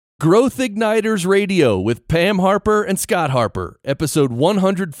Growth Igniters Radio with Pam Harper and Scott Harper, episode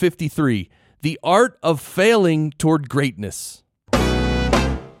 153, The Art of Failing Toward Greatness.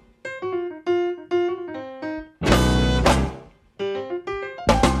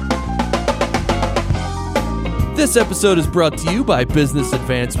 This episode is brought to you by Business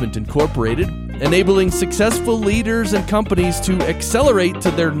Advancement Incorporated, enabling successful leaders and companies to accelerate to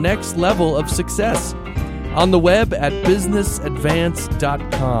their next level of success. On the web at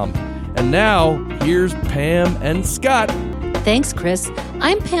businessadvance.com. And now, here's Pam and Scott. Thanks, Chris.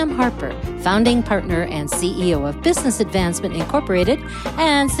 I'm Pam Harper, founding partner and CEO of Business Advancement Incorporated.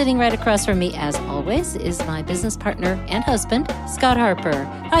 And sitting right across from me, as always, is my business partner and husband, Scott Harper.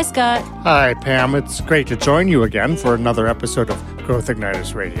 Hi, Scott. Hi, Pam. It's great to join you again for another episode of Growth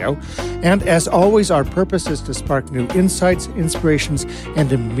Igniters Radio. And as always, our purpose is to spark new insights, inspirations,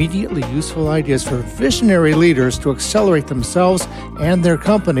 and immediately useful ideas for visionary leaders to accelerate themselves and their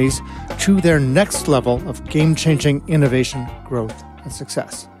companies to their next level of game-changing innovation, growth, and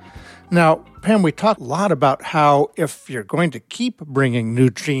success. Now, Pam, we talked a lot about how if you're going to keep bringing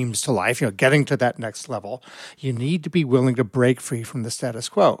new dreams to life, getting to that next level, you need to be willing to break free from the status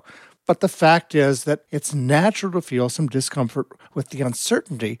quo. But the fact is that it's natural to feel some discomfort with the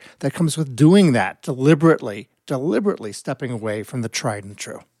uncertainty that comes with doing that deliberately stepping away from the tried and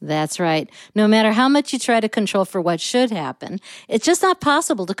true. That's right. No matter how much you try to control for what should happen, it's just not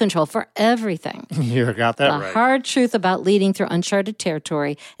possible to control for everything. You got that right. The hard truth about leading through uncharted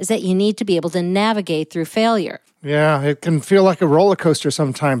territory is that you need to be able to navigate through failure. Yeah, it can feel like a roller coaster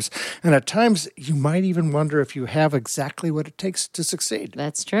sometimes. And at times, you might even wonder if you have exactly what it takes to succeed.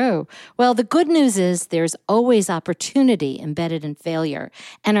 That's true. Well, the good news is there's always opportunity embedded in failure.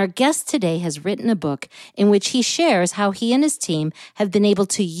 And our guest today has written a book in which he shares how he and his team have been able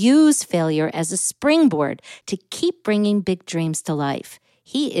to use failure as a springboard to keep bringing big dreams to life.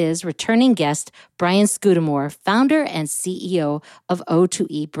 He is returning guest Brian Scudamore, founder and CEO of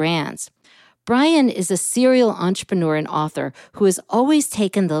O2E Brands. Brian is a serial entrepreneur and author who has always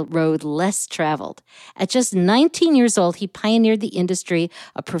taken the road less traveled. At just 19 years old, he pioneered the industry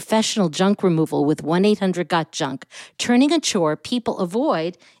of professional junk removal with 1-800-GOT-JUNK, turning a chore people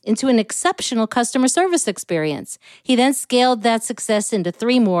avoid into an exceptional customer service experience. He then scaled that success into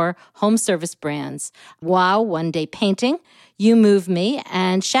 3 more home service brands: Wow One Day Painting, You Move Me,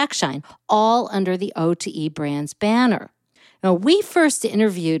 and Shackshine, all under the O2E Brands banner. Now, we first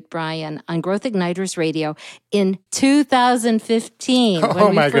interviewed Brian on Growth Igniters Radio in 2015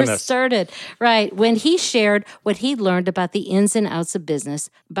 when we first started. Right, when he shared what he'd learned about the ins and outs of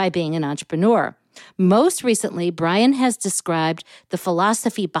business by being an entrepreneur. Most recently, Brian has described the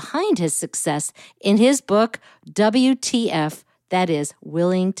philosophy behind his success in his book, WTF, that is,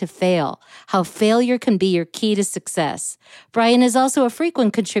 Willing to Fail, How Failure Can Be Your Key to Success. Brian is also a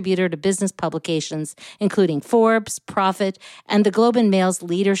frequent contributor to business publications, including Forbes, Profit, and the Globe and Mail's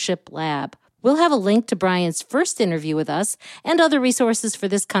Leadership Lab. We'll have a link to Brian's first interview with us and other resources for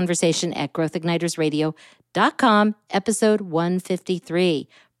this conversation at growthignitersradio.com, episode 153.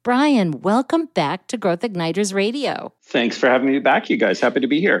 Brian, welcome back to Growth Igniters Radio. Thanks for having me back, you guys. Happy to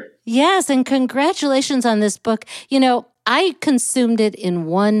be here. Yes, and congratulations on this book. I consumed it in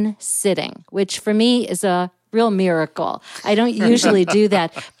one sitting, which for me is a real miracle. I don't usually do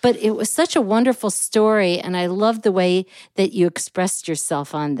that, but it was such a wonderful story, and I loved the way that you expressed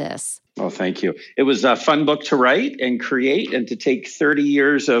yourself on this. Oh, thank you. It was a fun book to write and create, and to take 30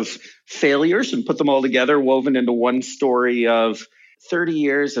 years of failures and put them all together, woven into one story of 30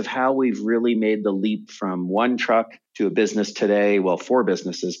 years of how we've really made the leap from one truck to a business today, 4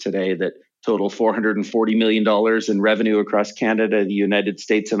 businesses today that total $440 million in revenue across Canada, the United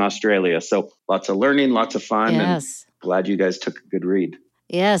States, and Australia. So lots of learning, lots of fun, yes. And glad you guys took a good read.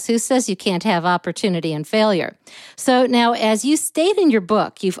 Yes, who says you can't have opportunity and failure? So now, as you state in your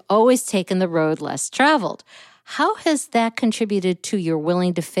book, you've always taken the road less traveled. How has that contributed to your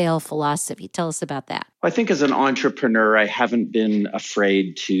willing to fail philosophy? Tell us about that. I think as an entrepreneur, I haven't been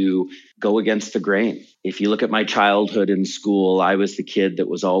afraid to go against the grain. If you look at my childhood in school, I was the kid that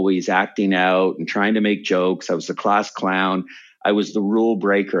was always acting out and trying to make jokes. I was the class clown. I was the rule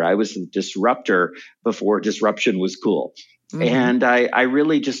breaker. I was the disruptor before disruption was cool. Mm-hmm. And I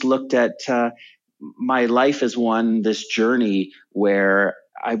really just looked at my life as this journey where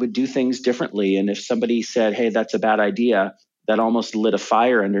I would do things differently. And if somebody said, hey, that's a bad idea, that almost lit a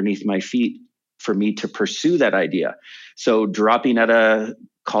fire underneath my feet for me to pursue that idea. So dropping out of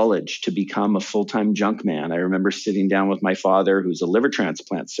college to become a full-time junk man. I remember sitting down with my father, who's a liver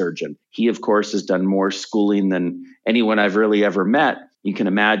transplant surgeon. He, of course, has done more schooling than anyone I've really ever met. You can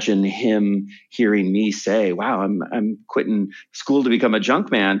imagine him hearing me say, wow, I'm quitting school to become a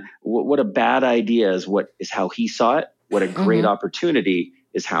junk man. What a bad idea is how he saw it. What a great opportunity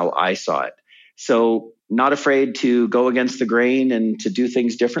is how I saw it. So not afraid to go against the grain and to do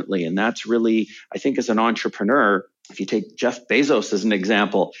things differently. And that's really, I think, as an entrepreneur, if you take Jeff Bezos as an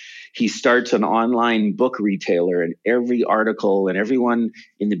example, he starts an online book retailer, and every article and everyone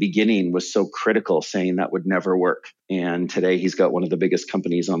in the beginning was so critical, saying that would never work. And today he's got one of the biggest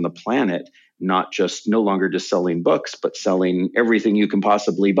companies on the planet, no longer just selling books, but selling everything you can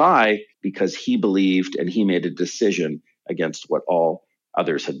possibly buy, because he believed and he made a decision against what all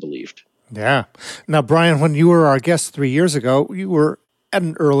others had believed. Yeah. Now, Brian, when you were our guest 3 years ago, you were at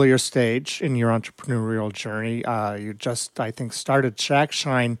an earlier stage in your entrepreneurial journey. You just, I think, started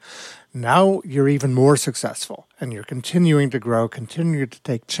ShackShine. Now you're even more successful and you're continuing to grow, continue to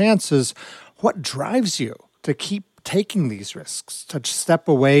take chances. What drives you to keep taking these risks, to step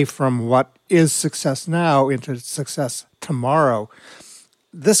away from what is success now into success tomorrow?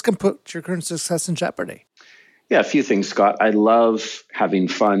 This can put your current success in jeopardy. Yeah, a few things, Scott. I love having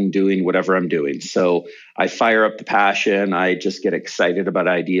fun doing whatever I'm doing. So I fire up the passion. I just get excited about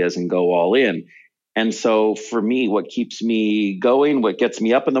ideas and go all in. And so for me, what keeps me going, what gets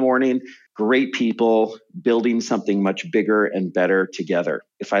me up in the morning, great people building something much bigger and better together.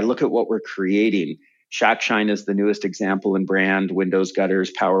 If I look at what we're creating, ShackShine is the newest example in brand, windows,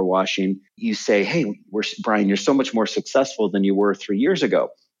 gutters, power washing. You say, hey, Brian, you're so much more successful than you were 3 years ago.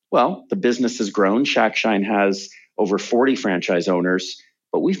 Well, the business has grown. ShackShine has over 40 franchise owners,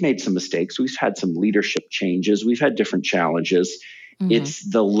 but we've made some mistakes. We've had some leadership changes. We've had different challenges. It's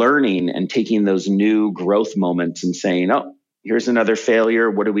the learning and taking those new growth moments and saying, oh, here's another failure.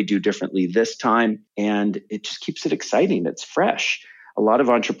 What do we do differently this time? And it just keeps it exciting. It's fresh. A lot of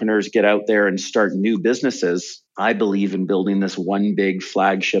entrepreneurs get out there and start new businesses. I believe in building this one big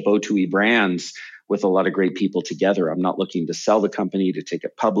flagship O2E brands with a lot of great people together. I'm not looking to sell the company, to take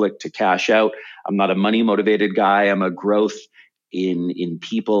it public, to cash out. I'm not a money motivated guy. I'm a growth in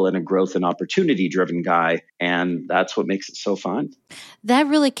people and a growth and opportunity driven guy. And that's what makes it so fun. That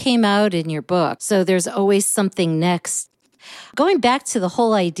really came out in your book. So there's always something next. Going back to the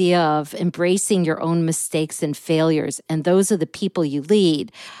whole idea of embracing your own mistakes and failures, and those are the people you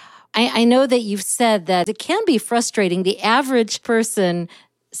lead. I know that you've said that it can be frustrating. The average person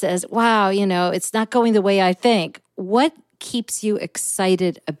says, wow, it's not going the way I think. What keeps you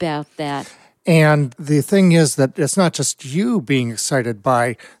excited about that? And the thing is that it's not just you being excited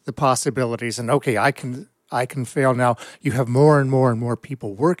by the possibilities and, okay, I can fail now. You have more and more and more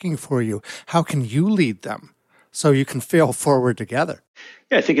people working for you. How can you lead them so you can fail forward together?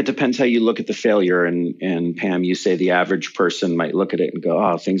 Yeah, I think it depends how you look at the failure. And Pam, you say the average person might look at it and go,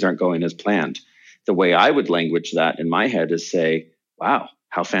 oh, things aren't going as planned. The way I would language that in my head is say, wow,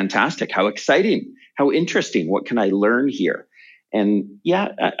 how fantastic, how exciting, how interesting. What can I learn here? And yeah,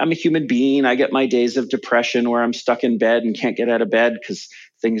 I'm a human being. I get my days of depression where I'm stuck in bed and can't get out of bed because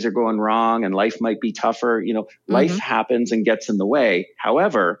things are going wrong and life might be tougher. Life happens and gets in the way.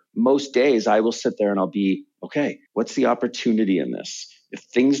 However, most days I will sit there and I'll be, okay, what's the opportunity in this? If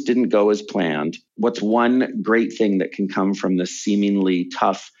things didn't go as planned, what's one great thing that can come from this seemingly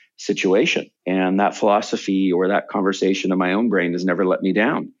tough situation? And that philosophy or that conversation in my own brain has never let me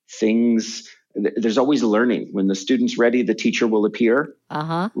down. There's always learning. When the student's ready, the teacher will appear.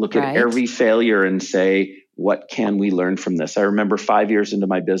 Look at every failure and say, what can we learn from this? I remember 5 years into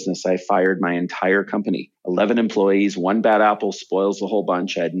my business, I fired my entire company, 11 employees, one bad apple spoils the whole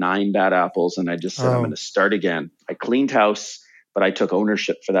bunch. I had 9 bad apples and I just said, I'm going to start again. I cleaned house, but I took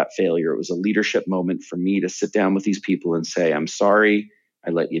ownership for that failure. It was a leadership moment for me to sit down with these people and say, I'm sorry. I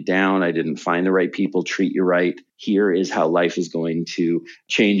let you down. I didn't find the right people, treat you right. Here is how life is going to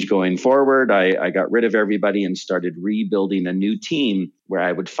change going forward. I got rid of everybody and started rebuilding a new team where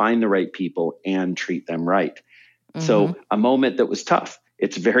I would find the right people and treat them right. So a moment that was tough.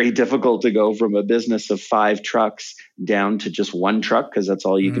 It's very difficult to go from a business of 5 trucks down to just 1 truck because that's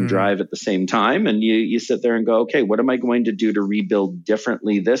all you can drive at the same time. And you sit there and go, okay, what am I going to do to rebuild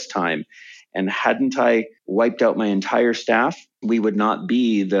differently this time? And hadn't I wiped out my entire staff, we would not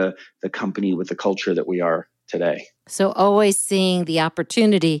be the company with the culture that we are today. So always seeing the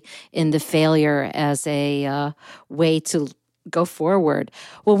opportunity in the failure as a way to go forward.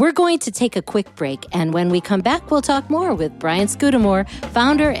 Well, we're going to take a quick break. And when we come back, we'll talk more with Brian Scudamore,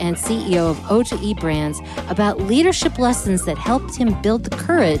 founder and CEO of O2E Brands, about leadership lessons that helped him build the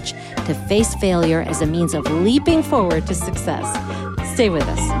courage to face failure as a means of leaping forward to success. Stay with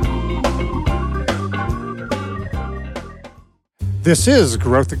us. This is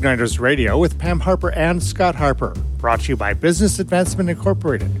Growth Igniters Radio with Pam Harper and Scott Harper. brought to you by Business Advancement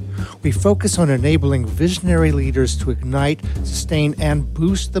Incorporated. We focus on enabling visionary leaders to ignite, sustain, and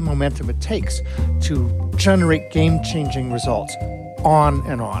boost the momentum it takes to generate game-changing results, on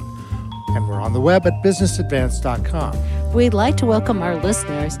and on. And we're on the web at businessadvance.com. We'd like to welcome our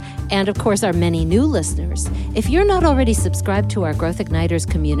listeners and, of course, our many new listeners. If you're not already subscribed to our Growth Igniters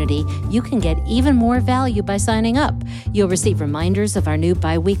community, you can get even more value by signing up. You'll receive reminders of our new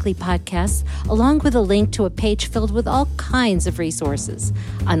bi-weekly podcasts, along with a link to a page filled with all kinds of resources.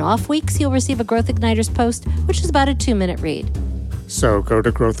 On off weeks, you'll receive a Growth Igniters post, which is about a 2-minute read. So go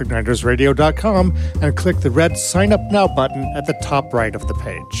to growthignitersradio.com and click the red Sign Up Now button at the top right of the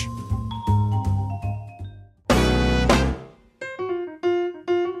page.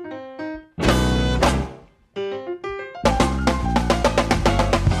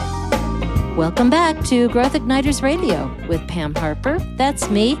 Welcome back to Growth Igniters Radio with Pam Harper, that's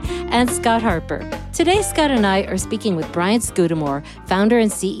me, and Scott Harper. Today, Scott and I are speaking with Brian Scudamore, founder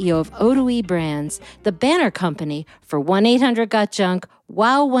and CEO of O2E Brands, the banner company for 1-800-GOT-JUNK,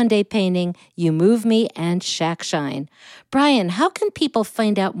 Wow One Day Painting, You Move Me, and Shack Shine. Brian, how can people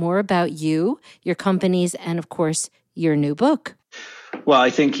find out more about you, your companies, and of course, your new book? Well, I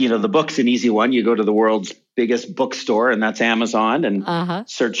think, the book's an easy one. You go to the world's biggest bookstore, and that's Amazon, and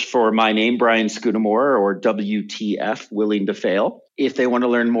search for my name, Brian Scudamore, or WTF, Willing to Fail. If they want to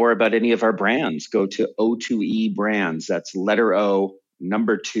learn more about any of our brands, go to O2E Brands. That's letter O,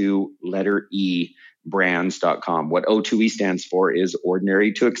 number 2, letter E, brands.com. What O2E stands for is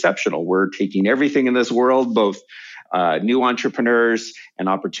ordinary to exceptional. We're taking everything in this world, both new entrepreneurs and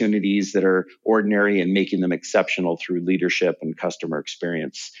opportunities that are ordinary, and making them exceptional through leadership and customer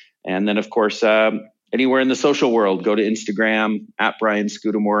experience. And then, of course, anywhere in the social world, go to Instagram, at Brian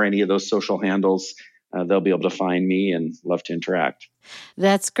Scudamore, any of those social handles. They'll be able to find me and love to interact.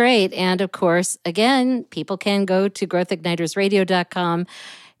 That's great. And of course, again, people can go to growthignitersradio.com,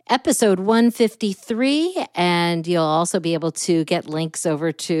 episode 153, and you'll also be able to get links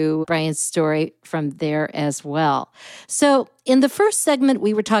over to Brian's story from there as well. So in the first segment,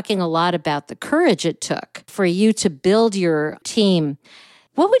 we were talking a lot about the courage it took for you to build your team.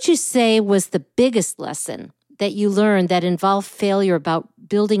 What would you say was the biggest lesson that you learned that involved failure about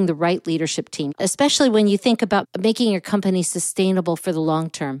building the right leadership team, especially when you think about making your company sustainable for the long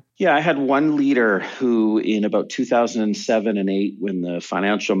term? Yeah, I had one leader who in about 2007 and 8, when the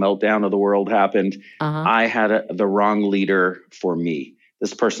financial meltdown of the world happened, I had the wrong leader for me.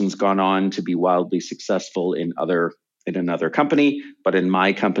 This person's gone on to be wildly successful in another company, but in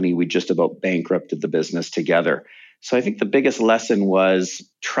my company, we just about bankrupted the business together. So I think the biggest lesson was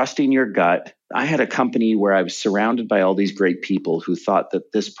trusting your gut. I had a company where I was surrounded by all these great people who thought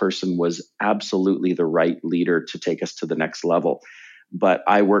that this person was absolutely the right leader to take us to the next level. But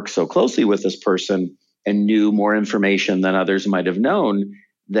I worked so closely with this person and knew more information than others might have known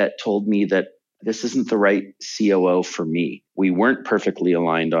that told me that this isn't the right COO for me. We weren't perfectly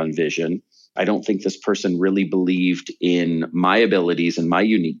aligned on vision. I don't think this person really believed in my abilities and my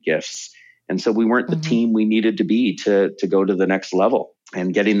unique gifts. And so we weren't the team we needed to be to go to the next level.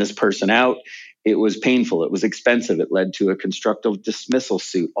 And getting this person out, it was painful. It was expensive. It led to a constructive dismissal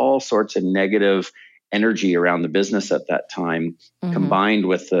suit, all sorts of negative energy around the business at that time, combined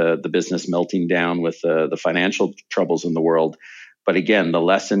with the business melting down with the financial troubles in the world. But again, the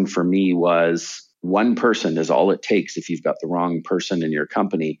lesson for me was one person is all it takes. If you've got the wrong person in your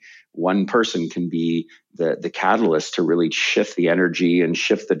company, one person can be the catalyst to really shift the energy and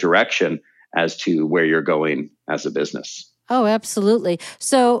shift the direction as to where you're going as a business. Oh, absolutely.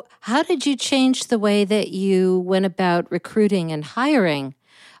 So how did you change the way that you went about recruiting and hiring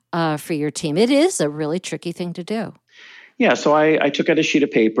for your team? It is a really tricky thing to do. Yeah, so I took out a sheet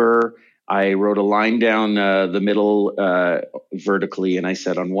of paper. I wrote a line down the middle vertically, and I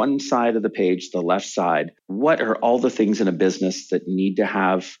said on one side of the page, the left side, what are all the things in a business that need to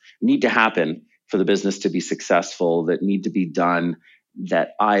happen for the business to be successful, that need to be done,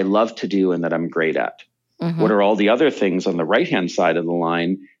 that I love to do and that I'm great at? What are all the other things on the right-hand side of the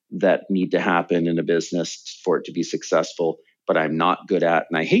line that need to happen in a business for it to be successful, but I'm not good at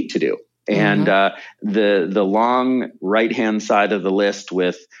and I hate to do? And the long right-hand side of the list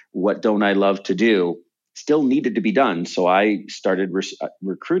with what don't I love to do still needed to be done. So I started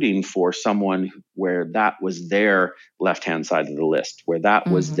recruiting for someone where that was their left-hand side of the list, where that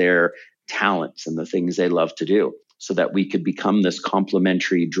was their talents and the things they love to do, so that we could become this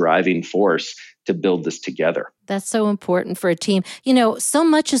complementary driving force to build this together. That's so important for a team. You know, so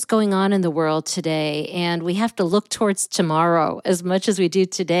much is going on in the world today, and we have to look towards tomorrow as much as we do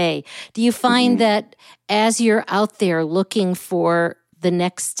today. Do you find that as you're out there looking for the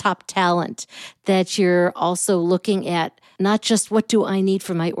next top talent, that you're also looking at not just what do I need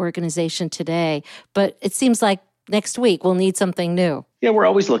for my organization today, but it seems like next week we'll need something new. Yeah, we're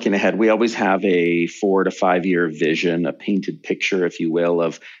always looking ahead. We always have a 4 to 5 year vision, a painted picture, if you will,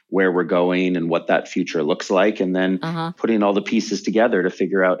 of where we're going and what that future looks like, and then putting all the pieces together to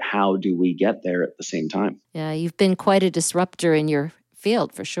figure out how do we get there at the same time. Yeah, you've been quite a disruptor in your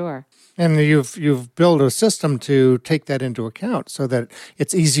field for sure. And you've built a system to take that into account so that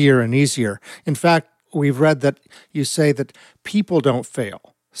it's easier and easier. In fact, we've read that you say that people don't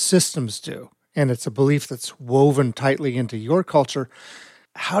fail, systems do. And it's a belief that's woven tightly into your culture.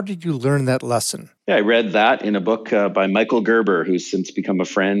 How did you learn that lesson? Yeah, I read that in a book by Michael Gerber, who's since become a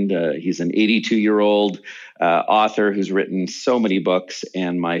friend. He's an 82-year-old author who's written so many books.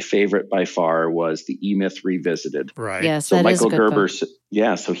 And my favorite by far was The E-Myth Revisited. Right. Yes, so that Michael is a good Gerber, book. so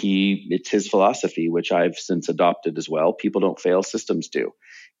it's his philosophy, which I've since adopted as well. People don't fail, systems do.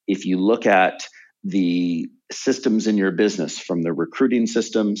 If you look at the systems in your business, from the recruiting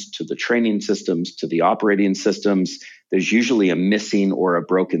systems to the training systems to the operating systems, there's usually a missing or a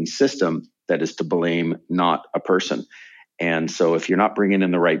broken system that is to blame, not a person. And so if you're not bringing in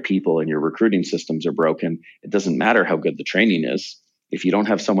the right people and your recruiting systems are broken, it doesn't matter how good the training is. If you don't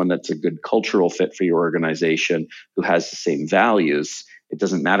have someone that's a good cultural fit for your organization who has the same values, it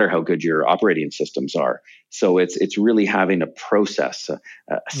doesn't matter how good your operating systems are. So it's really having a process, a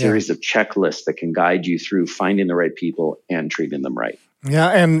series of checklists that can guide you through finding the right people and treating them right. Yeah,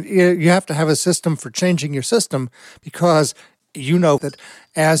 and you have to have a system for changing your system, because you know that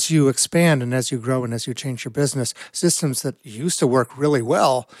as you expand and as you grow and as you change your business, systems that used to work really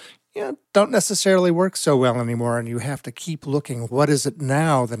well don't necessarily work so well anymore. And you have to keep looking, what is it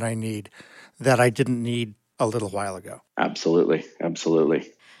now that I need that I didn't need a little while ago? Absolutely.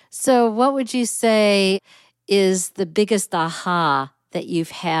 So what would you say is the biggest aha that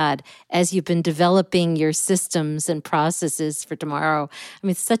you've had as you've been developing your systems and processes for tomorrow? I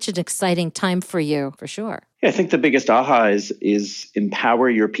mean, it's such an exciting time for you, for sure. Yeah, I think the biggest aha is empower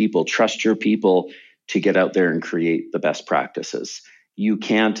your people, trust your people to get out there and create the best practices. You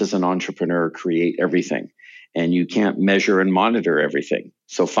can't, as an entrepreneur, create everything, and you can't measure and monitor everything.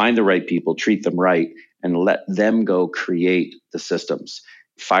 So find the right people, treat them right, and let them go create the systems.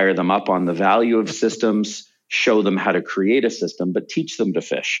 Fire them up on the value of systems, show them how to create a system, but teach them to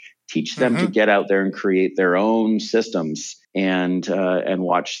fish. Teach them to get out there and create their own systems and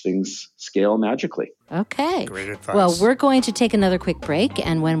watch things scale magically. Okay. Great advice. Well, we're going to take another quick break,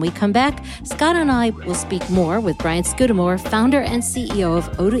 and when we come back, Scott and I will speak more with Brian Scudamore, founder and CEO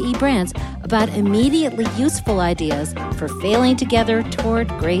of O2E Brands, about immediately useful ideas for failing together toward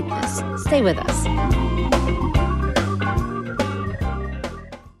greatness. Stay with us.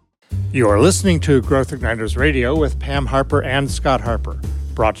 You are listening to Growth Igniters Radio with Pam Harper and Scott Harper,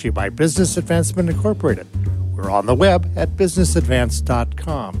 brought to you by Business Advancement Incorporated. We're on the web at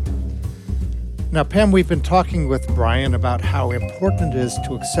businessadvance.com. Now, Pam, we've been talking with Brian about how important it is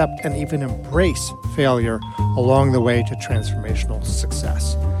to accept and even embrace failure along the way to transformational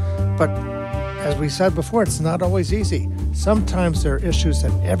success. But as we said before, it's not always easy. Sometimes there are issues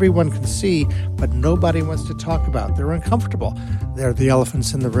that everyone can see, but nobody wants to talk about. They're uncomfortable. They're the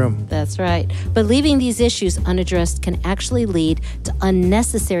elephants in the room. That's right. But leaving these issues unaddressed can actually lead to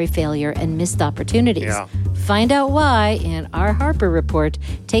unnecessary failure and missed opportunities. Yeah. Find out why in our Harper Report,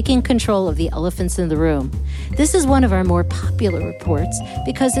 Taking Control of the Elephants in the Room. This is one of our more popular reports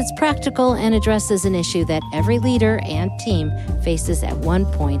because it's practical and addresses an issue that every leader and team faces at one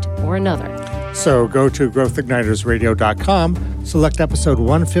point or another. So go to growthignitersradio.com, select episode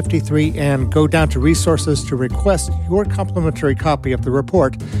 153, and go down to resources to request your complimentary copy of the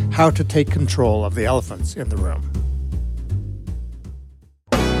report, How to Take Control of the Elephants in the Room.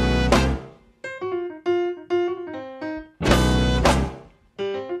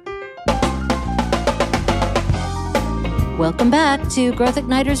 Welcome back to Growth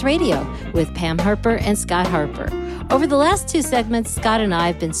Igniters Radio with Pam Harper and Scott Harper. Over the last two segments, Scott and I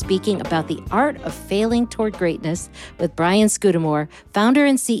have been speaking about the art of failing toward greatness with Brian Scudamore, founder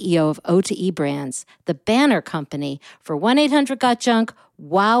and CEO of O2E Brands, the banner company for 1-800-GOT-JUNK,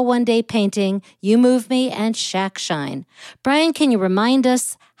 Wow One Day Painting, You Move Me, and Shack Shine. Brian, can you remind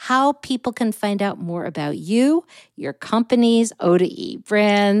us how people can find out more about you, your companies, O2E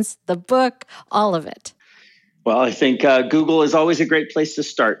Brands, the book, all of it? Well, I think Google is always a great place to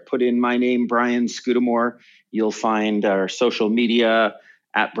start. Put in my name, Brian Scudamore. You'll find our social media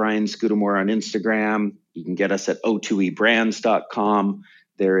at Brian Scudamore on Instagram. You can get us at o2ebrands.com.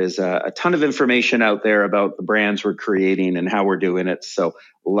 There is a ton of information out there about the brands we're creating and how we're doing it. So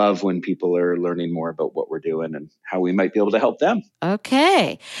love when people are learning more about what we're doing and how we might be able to help them.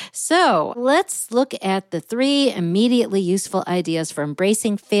 Okay, so let's look at the 3 immediately useful ideas for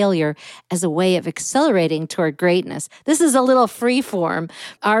embracing failure as a way of accelerating toward greatness. This is a little free form.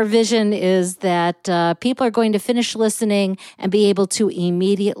 Our vision is that people are going to finish listening and be able to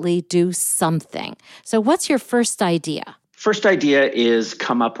immediately do something. So what's your first idea? First idea is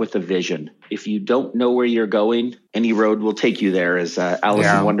come up with a vision. If you don't know where you're going, any road will take you there, as Alice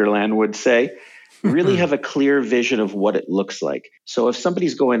in Wonderland would say. Really have a clear vision of what it looks like. So if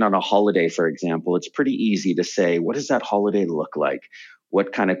somebody's going on a holiday, for example, it's pretty easy to say, what does that holiday look like?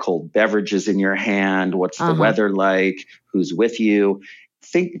 What kind of cold beverages in your hand? What's the weather like? Who's with you?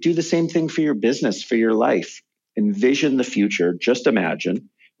 Do the same thing for your business, for your life. Envision the future. Just imagine.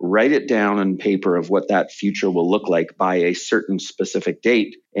 Write it down on paper of what that future will look like by a certain specific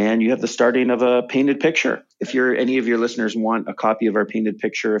date. And you have the starting of a painted picture. If any of your listeners want a copy of our painted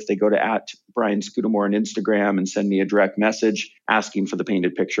picture, if they go to @BrianScudamore on Instagram and send me a direct message asking for the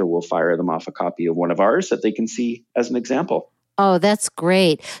painted picture, we'll fire them off a copy of one of ours that they can see as an example. Oh, that's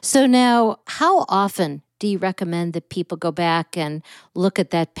great. So now, how often do you recommend that people go back and look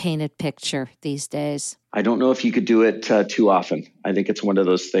at that painted picture these days? I don't know if you could do it too often. I think it's one of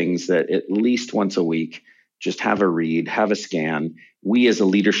those things that at least once a week, just have a read, have a scan. We as a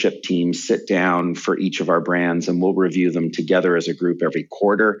leadership team sit down for each of our brands and we'll review them together as a group every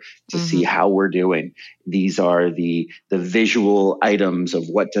quarter to see how we're doing. These are the visual items of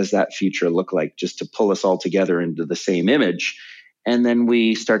what does that future look like, just to pull us all together into the same image. And then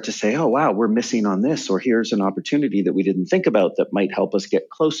we start to say, oh, wow, we're missing on this, or here's an opportunity that we didn't think about that might help us get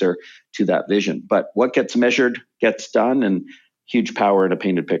closer to that vision. But what gets measured gets done, and huge power in a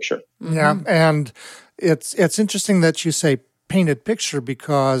painted picture. Yeah, and it's interesting that you say painted picture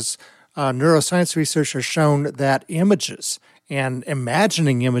because neuroscience research has shown that images and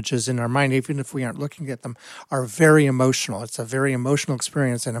imagining images in our mind, even if we aren't looking at them, are very emotional. It's a very emotional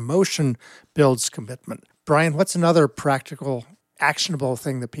experience, and emotion builds commitment. Brian, what's another practical, actionable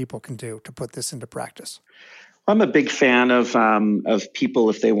thing that people can do to put this into practice? I'm a big fan of people,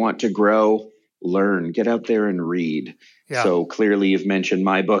 if they want to grow, learn, get out there and read. Yeah. So clearly you've mentioned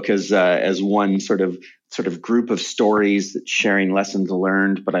my book as one sort of group of stories sharing lessons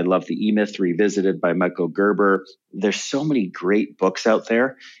learned, but I love the E-Myth Revisited by Michael Gerber. There's so many great books out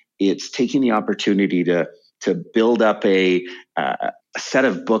there. It's taking the opportunity to build up a set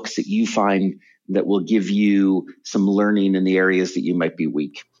of books that you find that will give you some learning in the areas that you might be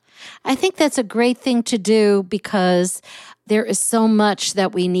weak. I think that's a great thing to do because there is so much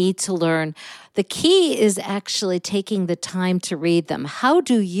that we need to learn. The key is actually taking the time to read them. How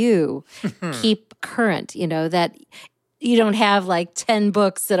do you keep current, that you don't have like 10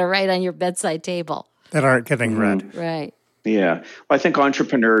 books that are right on your bedside table? That aren't getting read. Right. Yeah. Well, I think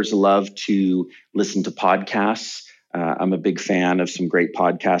entrepreneurs love to listen to podcasts. I'm a big fan of some great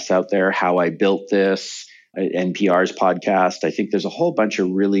podcasts out there. How I Built This, NPR's podcast. I think there's a whole bunch of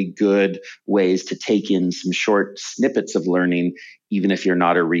really good ways to take in some short snippets of learning, even if you're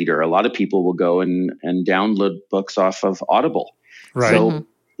not a reader. A lot of people will go and download books off of Audible. Right. So,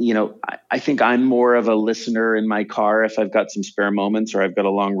 I think I'm more of a listener in my car if I've got some spare moments or I've got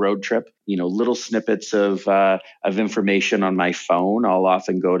a long road trip. Little snippets of information on my phone. I'll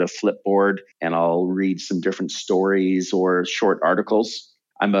often go to Flipboard and I'll read some different stories or short articles.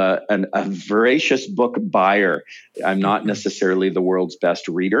 I'm a voracious book buyer. I'm not necessarily the world's best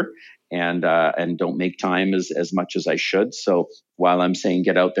reader and don't make time as much as I should. So while I'm saying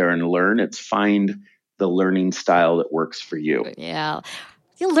get out there and learn, it's find the learning style that works for you. Yeah.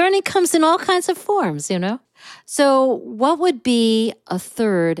 Learning comes in all kinds of forms, So what would be a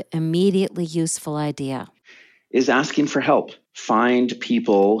third immediately useful idea? Is asking for help. Find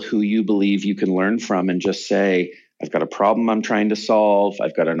people who you believe you can learn from and just say, I've got a problem I'm trying to solve.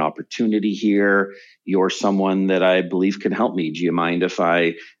 I've got an opportunity here. You're someone that I believe can help me. Do you mind if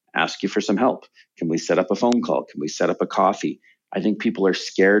I ask you for some help? Can we set up a phone call? Can we set up a coffee? I think people are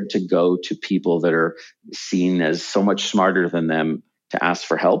scared to go to people that are seen as so much smarter than them to ask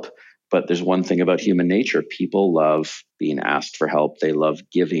for help. But there's one thing about human nature. People love being asked for help. They love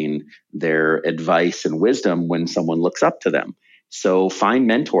giving their advice and wisdom when someone looks up to them. So find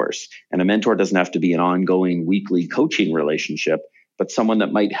mentors. And a mentor doesn't have to be an ongoing weekly coaching relationship, but someone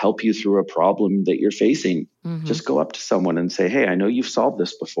that might help you through a problem that you're facing. Mm-hmm. Just go up to someone and say, hey, I know you've solved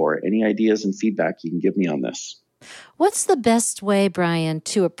this before. Any ideas and feedback you can give me on this? What's the best way, Brian,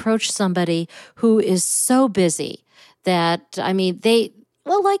 to approach somebody who is so busy that,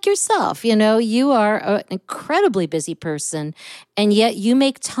 Well, like yourself, you are an incredibly busy person, and yet you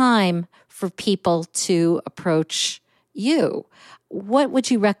make time for people to approach you. What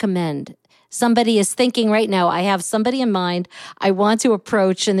would you recommend? Somebody is thinking right now, I have somebody in mind I want to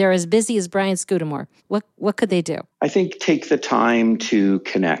approach, and they're as busy as Brian Scudamore. What could they do? I think take the time to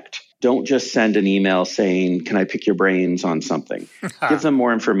connect. Don't just send an email saying, can I pick your brains on something? Give them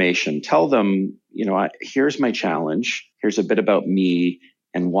more information. Tell them, here's my challenge. Here's a bit about me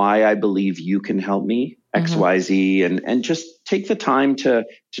and why I believe you can help me, X, Y, Z, and just take the time to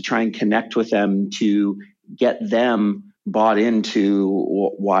try and connect with them, to get them bought into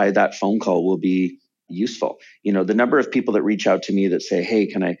why that phone call will be useful. The number of people that reach out to me that say, hey,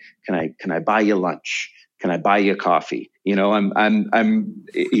 can I buy you lunch? Can I buy you coffee? They're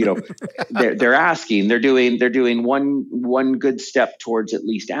asking, they're doing one good step towards at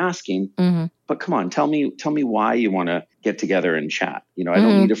least asking, but come on, tell me why you want to get together and chat. I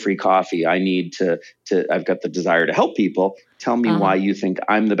don't need a free coffee. I need I've got the desire to help people. Tell me why you think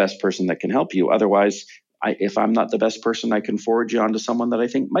I'm the best person that can help you. Otherwise, if I'm not the best person, I can forward you on to someone that I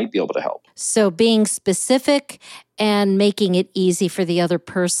think might be able to help. So being specific and making it easy for the other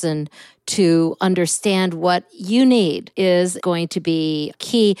person to understand what you need is going to be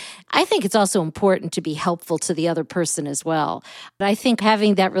key. I think it's also important to be helpful to the other person as well. But I think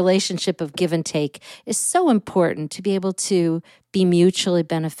having that relationship of give and take is so important to be able to be mutually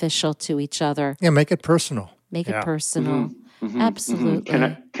beneficial to each other. Yeah, make it personal. Make it personal.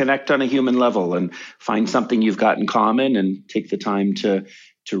 Absolutely. Connect on a human level and find something you've got in common and take the time to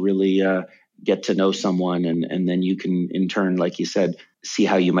really get to know someone. And then you can, in turn, like you said, see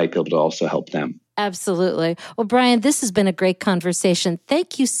how you might be able to also help them. Absolutely. Well, Brian, this has been a great conversation.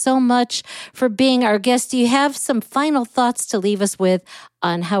 Thank you so much for being our guest. Do you have some final thoughts to leave us with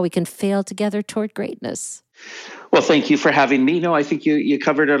on how we can fail together toward greatness? Well, thank you for having me. No, I think you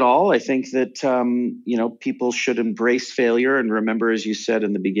covered it all. I think that, people should embrace failure and remember, as you said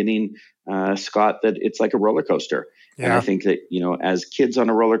in the beginning, Scott, that it's like a roller coaster. Yeah. And I think that, as kids on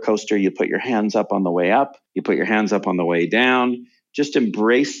a roller coaster, you put your hands up on the way up, you put your hands up on the way down. Just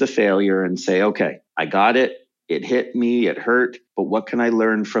embrace the failure and say, okay, I got it. It hit me. It hurt. But what can I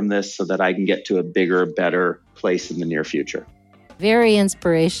learn from this so that I can get to a bigger, better place in the near future? Very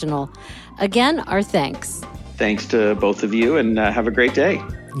inspirational. Again, our thanks. Thanks to both of you, and have a great day.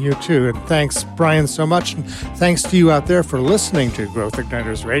 You too. And thanks, Brian, so much. And thanks to you out there for listening to Growth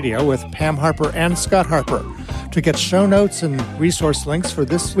Igniters Radio with Pam Harper and Scott Harper. To get show notes and resource links for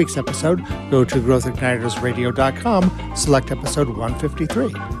this week's episode, go to growthignitersradio.com, select episode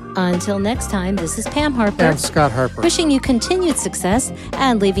 153. Until next time, this is Pam Harper and Scott Harper, wishing you continued success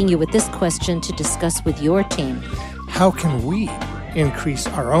and leaving you with this question to discuss with your team. How can we increase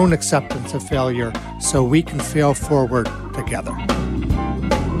our own acceptance of failure so we can fail forward together?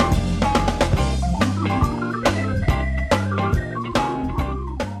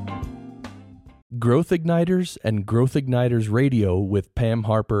 Growth Igniters and Growth Igniters Radio with Pam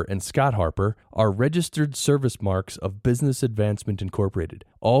Harper and Scott Harper are registered service marks of Business Advancement Incorporated.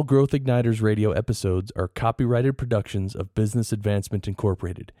 All Growth Igniters Radio episodes are copyrighted productions of Business Advancement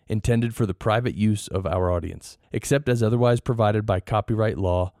Incorporated, intended for the private use of our audience. Except as otherwise provided by copyright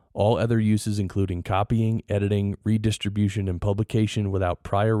law, all other uses including copying, editing, redistribution, and publication without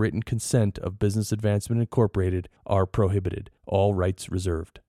prior written consent of Business Advancement Incorporated are prohibited. All rights reserved.